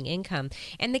generating income.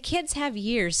 And the kids have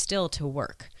years still to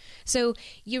work. So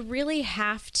you really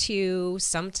have to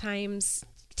sometimes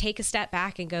take a step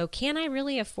back and go, can I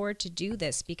really afford to do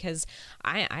this? Because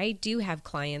I do have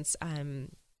clients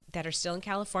that are still in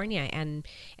California, and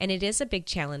it is a big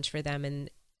challenge for them. And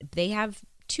they have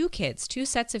two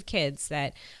sets of kids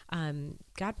that,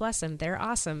 God bless them, they're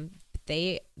awesome.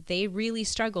 They really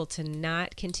struggle to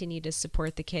not continue to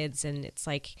support the kids. And it's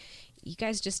like, you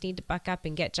guys just need to buck up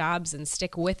and get jobs and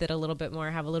stick with it a little bit more,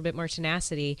 have a little bit more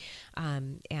tenacity.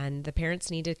 And the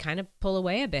parents need to kind of pull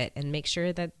away a bit and make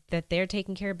sure that they're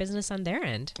taking care of business on their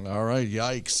end. All right,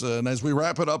 yikes. And as we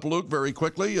wrap it up, Luke, very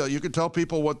quickly, you can tell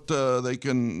people what they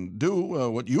can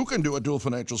do, what you can do at Dual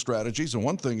Financial Strategies. And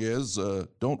one thing is,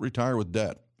 don't retire with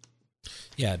debt.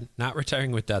 Yeah, not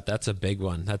retiring with debt, that's a big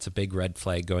one. That's a big red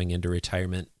flag going into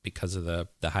retirement because of the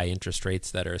high interest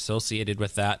rates that are associated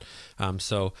with that.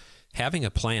 So having a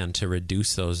plan to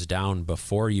reduce those down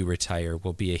before you retire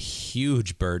will be a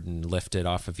huge burden lifted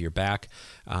off of your back.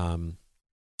 In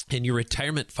your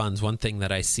retirement funds, one thing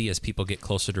that I see as people get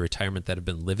closer to retirement that have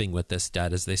been living with this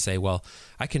debt is they say, well,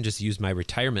 I can just use my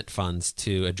retirement funds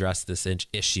to address this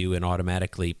issue and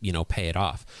automatically, pay it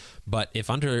off. But if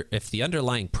the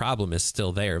underlying problem is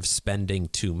still there of spending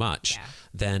too much,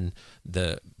 then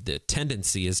the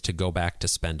tendency is to go back to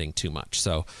spending too much.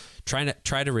 So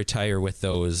try to retire with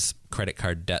those credit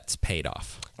card debts paid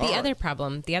off. The other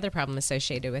problem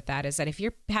associated with that is that if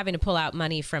you're having to pull out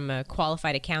money from a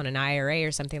qualified account, an IRA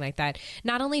or something like that,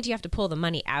 not only do you have to pull the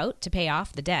money out to pay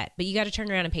off the debt, but you got to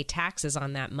turn around and pay taxes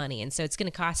on that money. And so it's going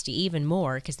to cost you even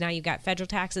more because now you've got federal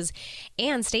taxes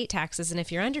and state taxes. And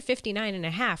if you're under 59 and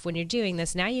a half when you're doing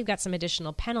this, now you've got some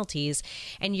additional penalties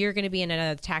and you're going to be in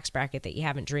another tax bracket that you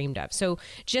haven't dreamed of. So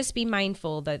just be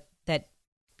mindful that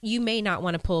you may not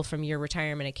want to pull from your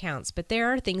retirement accounts, but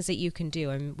there are things that you can do.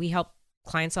 And we help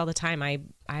clients all the time. I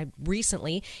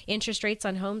recently, interest rates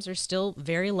on homes are still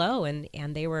very low,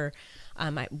 and they were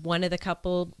one of the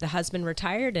couple, the husband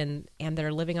retired and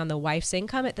they're living on the wife's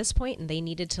income at this point, and they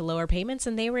needed to lower payments,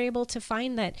 and they were able to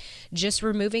find that just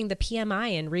removing the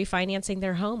PMI and refinancing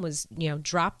their home was,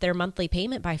 dropped their monthly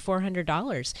payment by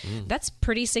 $400. That's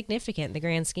pretty significant in the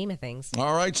grand scheme of things.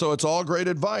 All right, so it's all great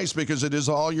advice because it is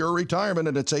all your retirement,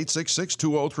 and it's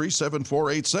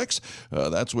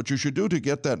 866-203-7486. That's what you should do to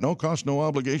get that no-cost,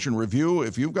 no-obligation review.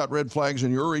 If you've got red flags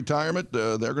in your retirement,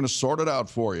 they're going to sort it out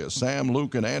for you. Sam,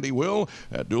 Luke, and Andy will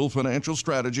at Dual Financial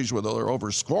Strategies with over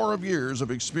a score of years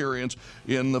of experience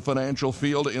in the financial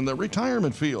field, in the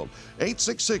retirement field.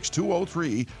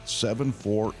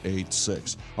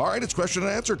 866-203-7486. All right, it's question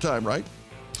and answer time, right?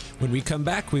 When we come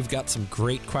back, we've got some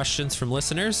great questions from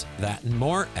listeners. That and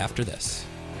more after this.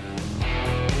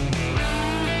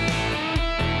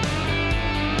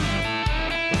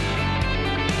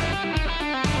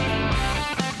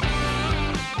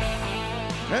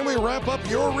 And we wrap up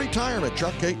your retirement.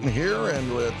 Chuck Caton here,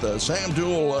 and with Sam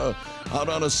Dual out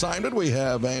on assignment, we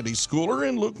have Andy Schooler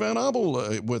and Luke Van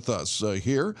Abel with us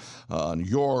here on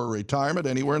your retirement.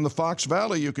 Anywhere in the Fox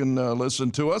Valley, you can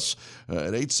listen to us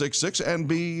at 866 and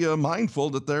be mindful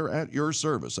that they're at your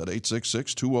service at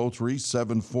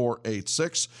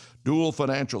 866-203-7486. Dual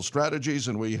Financial Strategies,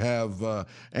 and we have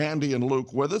Andy and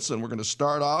Luke with us, and we're going to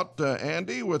start out,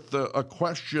 Andy, with a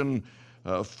question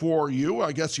for you.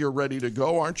 I guess you're ready to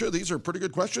go, aren't you? These are pretty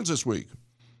good questions this week.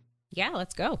 Yeah,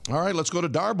 let's go. All right, let's go to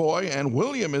Darboy, and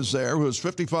William is there, who is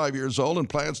 55 years old and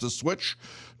plans to switch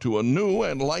to a new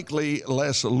and likely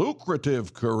less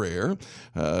lucrative career.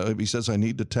 He says, I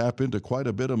need to tap into quite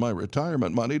a bit of my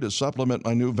retirement money to supplement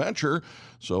my new venture.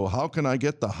 So how can I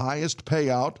get the highest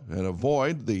payout and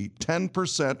avoid the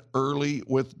 10% early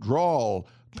withdrawal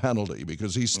penalty?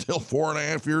 Because he's still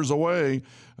 4.5 years away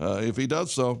if he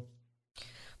does so.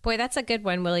 Boy, that's a good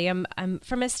one, William.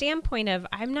 From a standpoint of,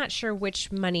 I'm not sure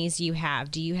which monies you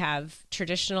have. Do you have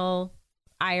traditional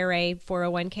IRA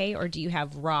 401k or do you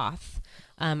have Roth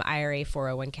IRA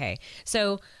 401k?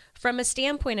 So from a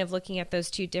standpoint of looking at those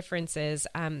two differences,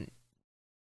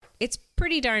 it's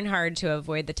pretty darn hard to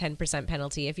avoid the 10%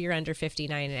 penalty if you're under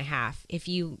 59 and a half. If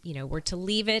you were to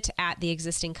leave it at the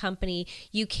existing company,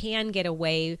 you can get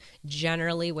away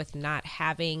generally with not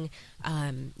having,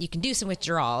 you can do some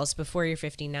withdrawals before you're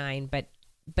 59, but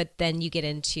then you get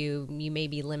into, you may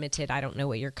be limited. I don't know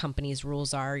what your company's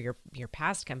rules are, your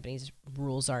past company's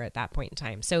rules are at that point in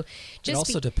time. So just it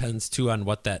also depends too on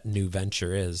what that new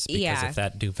venture is, because if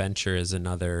that new venture is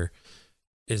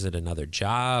is it another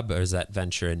job, or is that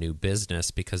venture a new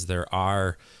business? Because there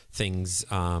are things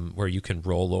where you can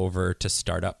roll over to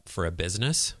start up for a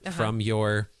business from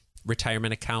your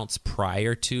retirement accounts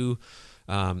prior to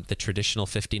the traditional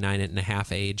 59 and a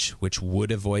half age, which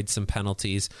would avoid some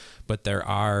penalties. But there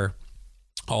are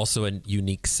also a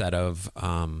unique set of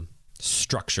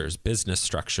structures, business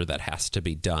structure that has to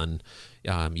be done.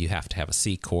 You have to have a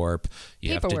C Corp.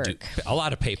 You have to do a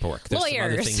lot of paperwork. There's some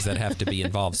other things that have to be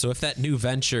involved. So if that new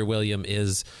venture, William,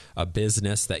 is a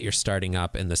business that you're starting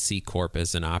up and the C Corp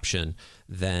is an option,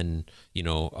 then,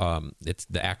 it's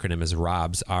the acronym is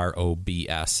ROBS,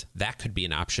 ROBS. That could be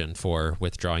an option for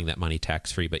withdrawing that money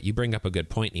tax-free. But you bring up a good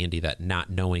point, Andy, that not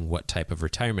knowing what type of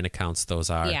retirement accounts those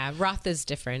are. Yeah, Roth is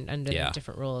different under the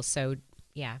different rules. So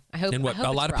yeah, I hope. And what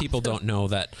a lot of people don't know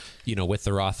that, with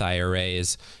the Roth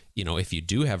IRAs, if you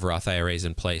do have Roth IRAs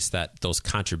in place, that those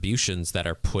contributions that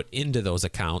are put into those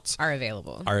accounts are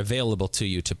available to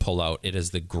you to pull out. It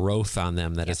is the growth on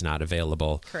them that is not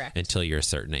available until you're a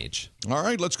certain age. All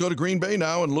right, let's go to Green Bay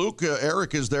now. And Luke,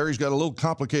 Eric is there. He's got a little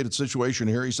complicated situation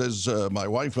here. He says, my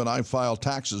wife and I file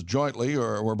taxes jointly,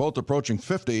 or we're both approaching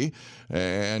 50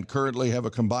 and currently have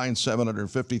a combined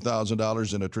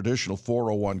 $750,000 in a traditional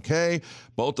 401k.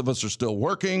 Both of us are still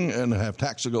working and have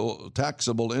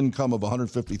taxable income of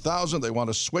 $150,000. They want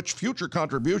to switch future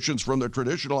contributions from their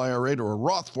traditional IRA to a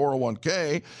Roth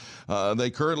 401k. They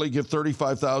currently give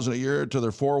 $35,000 a year to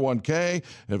their 401k.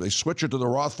 If they switch it to the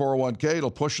Roth 401k, it'll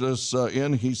push this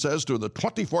in, he says, to the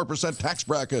 24% tax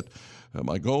bracket.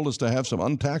 My goal is to have some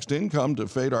untaxed income to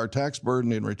fade our tax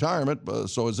burden in retirement.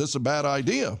 So is this a bad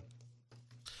idea?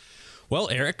 Well,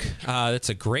 Eric, that's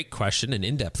a great question, an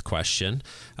in-depth question.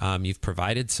 You've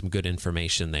provided some good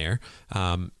information there.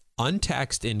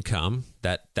 Untaxed income,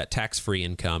 that tax-free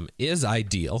income, is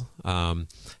ideal,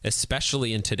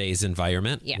 especially in today's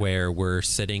environment where we're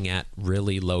sitting at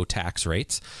really low tax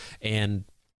rates. And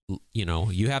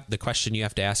you have the question you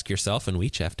have to ask yourself, and we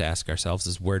each have to ask ourselves,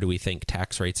 is where do we think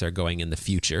tax rates are going in the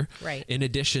future? Right. In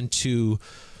addition to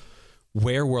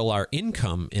where will our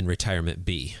income in retirement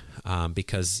be?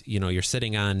 Because, you're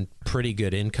sitting on pretty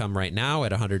good income right now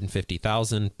at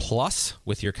 $150,000 plus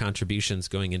with your contributions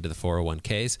going into the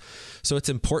 401ks. So it's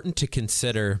important to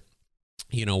consider,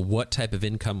 what type of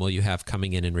income will you have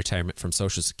coming in retirement from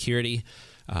Social Security,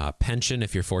 pension,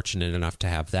 if you're fortunate enough to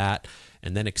have that,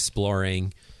 and then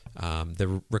exploring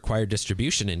the required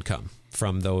distribution income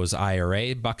from those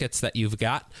IRA buckets that you've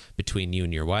got between you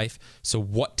and your wife. So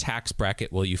what tax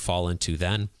bracket will you fall into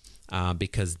then?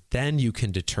 Because then you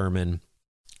can determine,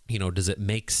 does it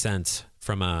make sense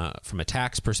from a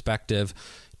tax perspective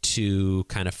to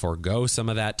kind of forego some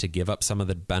of that, to give up some of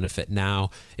the benefit now,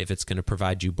 if it's going to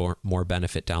provide you more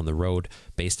benefit down the road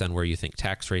based on where you think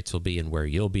tax rates will be and where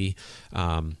you'll be.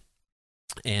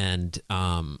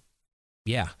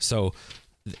 So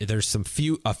there's a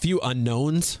few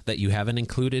unknowns that you haven't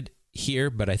included here,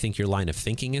 but I think your line of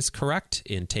thinking is correct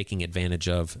in taking advantage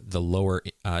of the lower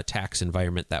tax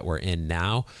environment that we're in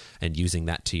now and using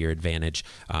that to your advantage.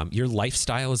 Your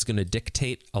lifestyle is going to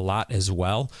dictate a lot as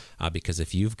well, because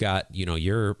if you've got,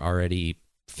 you're already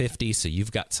 50, so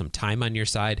you've got some time on your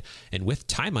side, and with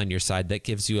time on your side, that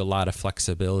gives you a lot of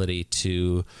flexibility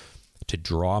to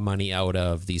draw money out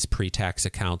of these pre-tax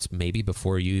accounts maybe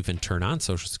before you even turn on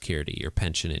Social Security or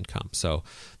pension income. So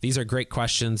these are great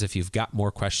questions. If you've got more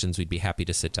questions, we'd be happy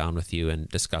to sit down with you and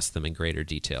discuss them in greater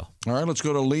detail. All right, let's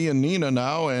go to Lee and Nina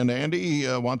now. And Andy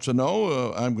wants to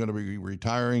know, I'm going to be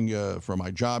retiring from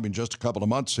my job in just a couple of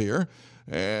months here.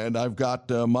 And I've got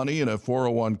money in a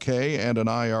 401k and an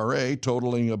IRA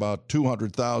totaling about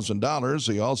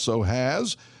 $200,000. He also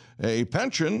has a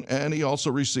pension, and he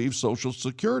also receives Social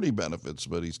Security benefits,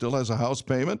 but he still has a house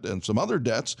payment and some other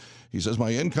debts. He says, my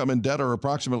income and debt are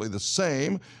approximately the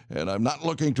same, and I'm not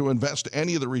looking to invest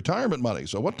any of the retirement money.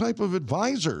 So what type of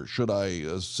advisor should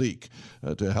I seek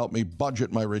to help me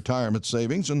budget my retirement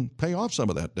savings and pay off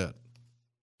some of that debt?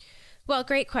 Well,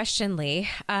 great question, Lee.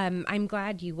 I'm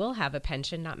glad you will have a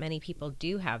pension. Not many people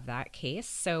do have that case.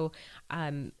 So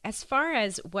as far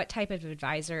as what type of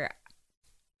advisor,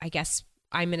 I guess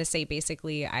I'm going to say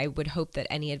basically, I would hope that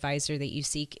any advisor that you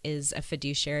seek is a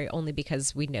fiduciary, only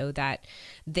because we know that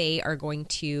they are going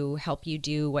to help you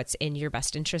do what's in your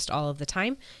best interest all of the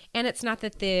time. And it's not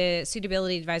that the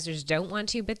suitability advisors don't want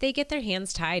to, but they get their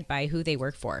hands tied by who they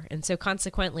work for. And so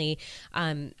consequently,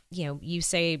 you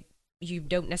say you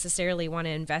don't necessarily want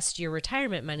to invest your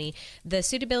retirement money. The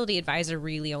suitability advisor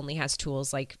really only has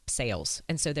tools like sales.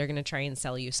 And so they're going to try and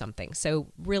sell you something.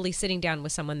 So really sitting down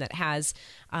with someone that has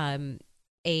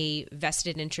a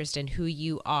vested interest in who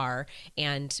you are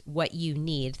and what you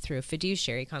need through a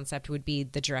fiduciary concept would be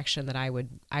the direction that I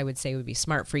would say would be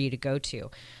smart for you to go to.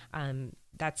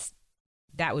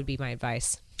 That would be my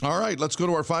advice. All right, let's go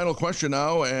to our final question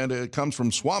now, and it comes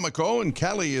from Swamico, and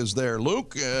Kelly is there.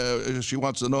 Luke, she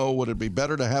wants to know, would it be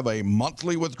better to have a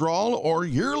monthly withdrawal or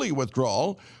yearly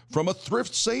withdrawal from a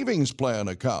thrift savings plan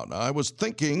account? Now, I was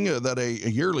thinking that a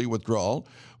yearly withdrawal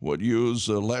would use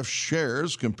less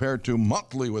shares compared to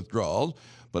monthly withdrawals,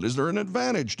 but is there an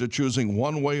advantage to choosing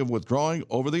one way of withdrawing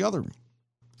over the other?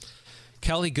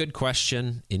 Kelly, good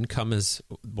question. Income is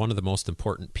one of the most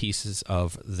important pieces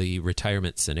of the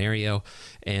retirement scenario,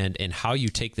 and how you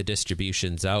take the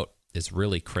distributions out is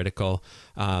really critical.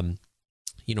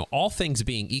 All things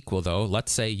being equal, though,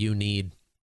 let's say you need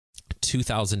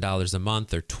 $2,000 a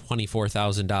month or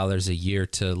 $24,000 a year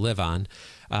to live on.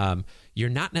 You're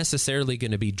not necessarily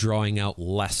going to be drawing out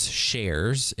less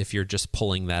shares if you're just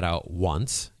pulling that out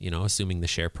once, assuming the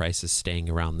share price is staying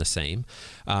around the same.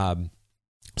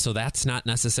 So that's not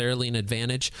necessarily an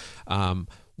advantage.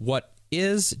 What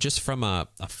is, just from a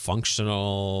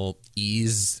functional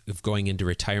ease of going into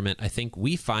retirement, I think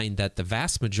we find that the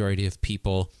vast majority of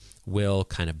people will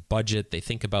kind of budget. They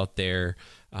think about their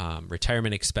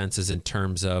retirement expenses in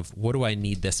terms of, what do I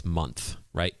need this month,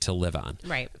 right, to live on?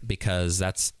 Right. Because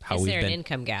that's how we've been. Is there an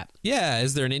income gap? Yeah,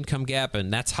 is there an income gap?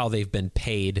 And that's how they've been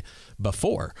paid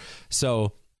before.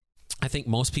 So I think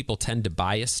most people tend to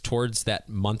bias towards that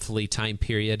monthly time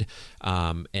period,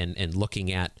 and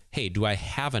looking at, hey, do I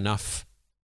have enough,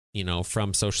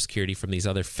 from Social Security, from these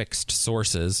other fixed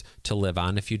sources to live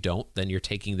on? If you don't, then you're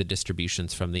taking the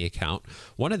distributions from the account.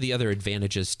 One of the other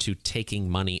advantages to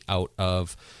taking money out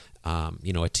of a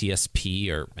TSP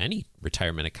or any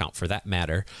retirement account for that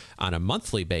matter on a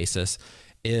monthly basis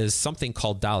is something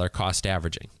called dollar cost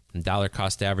averaging. And dollar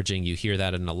cost averaging, you hear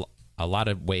that in a lot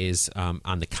of ways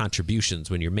on the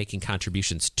contributions. When you're making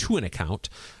contributions to an account,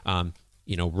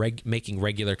 making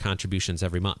regular contributions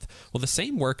every month. Well, the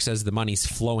same works as the money's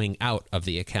flowing out of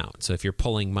the account. So if you're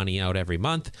pulling money out every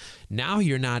month, now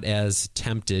you're not as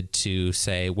tempted to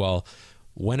say, well,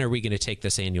 when are we going to take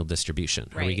this annual distribution?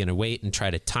 Right. Are we going to wait and try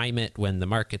to time it when the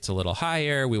market's a little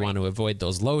higher? We want to avoid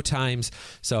those low times.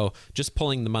 So just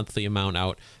pulling the monthly amount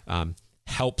out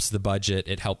helps the budget.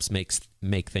 It helps make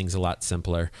things a lot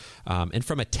simpler. And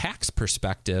from a tax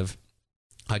perspective,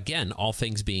 again, all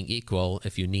things being equal,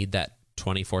 if you need that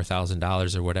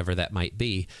 $24,000 or whatever that might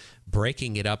be,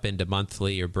 breaking it up into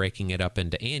monthly or breaking it up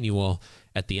into annual,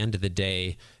 at the end of the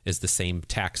day, is the same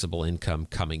taxable income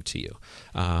coming to you.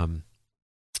 And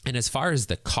as far as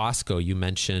the costs go, you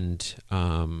mentioned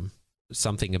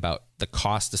something about the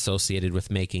cost associated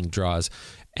with making draws.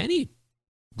 Any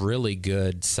really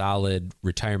good, solid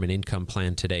retirement income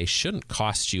plan today shouldn't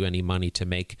cost you any money to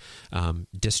make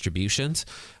distributions.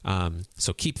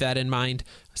 So keep that in mind.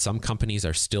 Some companies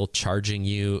are still charging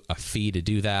you a fee to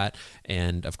do that.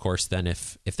 And of course, then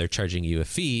if they're charging you a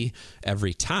fee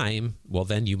every time, well,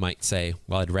 then you might say,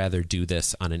 well, I'd rather do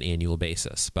this on an annual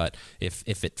basis. But if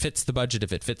it fits the budget,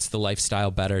 if it fits the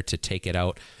lifestyle better to take it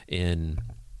out in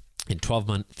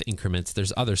 12-month increments,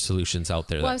 there's other solutions out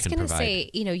there that can provide. Well, I was going to say,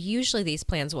 usually these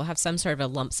plans will have some sort of a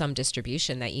lump sum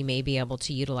distribution that you may be able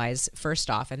to utilize first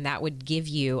off, and that would give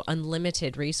you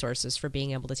unlimited resources for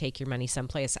being able to take your money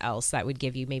someplace else. That would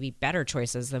give you maybe better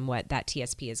choices than what that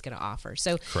TSP is going to offer.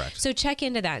 So, correct. So check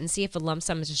into that and see if a lump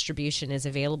sum distribution is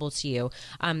available to you.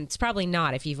 It's probably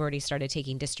not if you've already started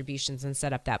taking distributions and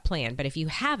set up that plan. But if you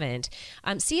haven't,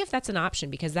 see if that's an option,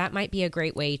 because that might be a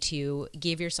great way to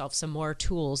give yourself some more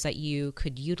tools that you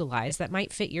could utilize that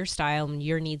might fit your style and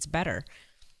your needs better.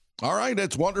 All right,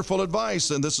 it's wonderful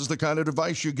advice, and this is the kind of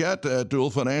advice you get at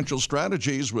Dual Financial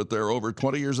Strategies with their over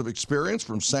 20 years of experience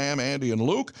from Sam, Andy, and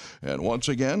Luke. And once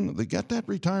again, they get that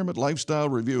retirement lifestyle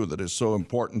review that is so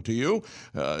important to you.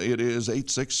 It is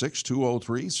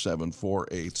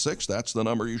 866-203-7486. That's the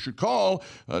number you should call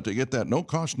to get that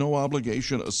no-cost,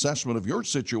 no-obligation assessment of your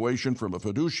situation from a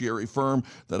fiduciary firm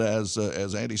that has,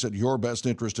 as Andy said, your best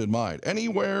interest in mind.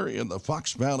 Anywhere in the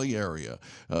Fox Valley area.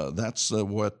 That's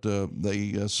what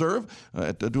they serve.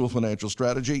 At Dual Financial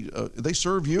Strategy. They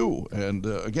serve you. And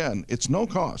again, it's no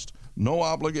cost, no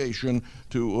obligation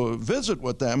to visit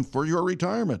with them for your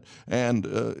retirement. And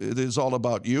it is all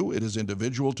about you. It is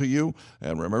individual to you.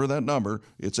 And remember that number.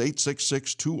 It's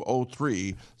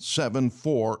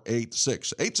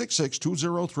 866-203-7486.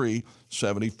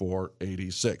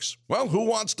 866-203-7486. Well, who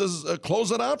wants to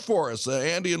close it out for us?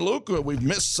 Andy and Luke, we've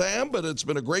missed Sam, but it's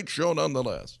been a great show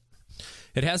nonetheless.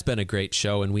 It has been a great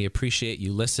show, and we appreciate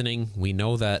you listening. We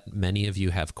know that many of you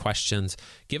have questions.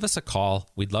 Give us a call.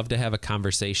 We'd love to have a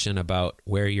conversation about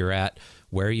where you're at,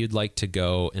 where you'd like to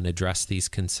go, and address these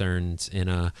concerns in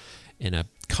a in a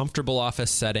comfortable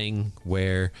office setting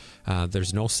where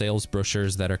there's no sales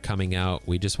brochures that are coming out.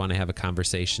 We just want to have a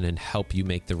conversation and help you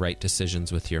make the right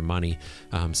decisions with your money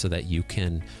so that you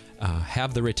can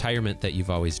have the retirement that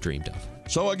you've always dreamed of.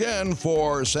 So again,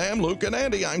 for Sam, Luke, and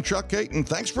Andy, I'm Chuck Caton.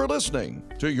 Thanks for listening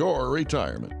to Your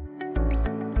Retirement.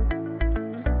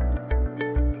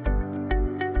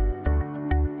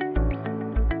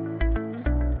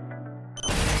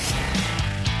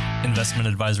 Investment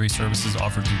advisory services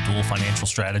offered through Dual Financial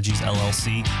Strategies,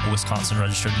 LLC, a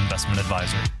Wisconsin-registered investment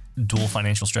advisor. Dual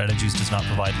Financial Strategies does not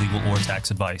provide legal or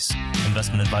tax advice.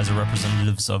 Investment advisor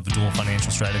representatives of Dual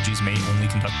Financial Strategies may only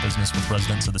conduct business with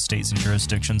residents of the states and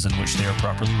jurisdictions in which they are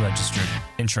properly registered.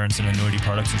 Insurance and annuity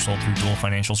products are sold through Dual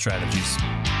Financial Strategies.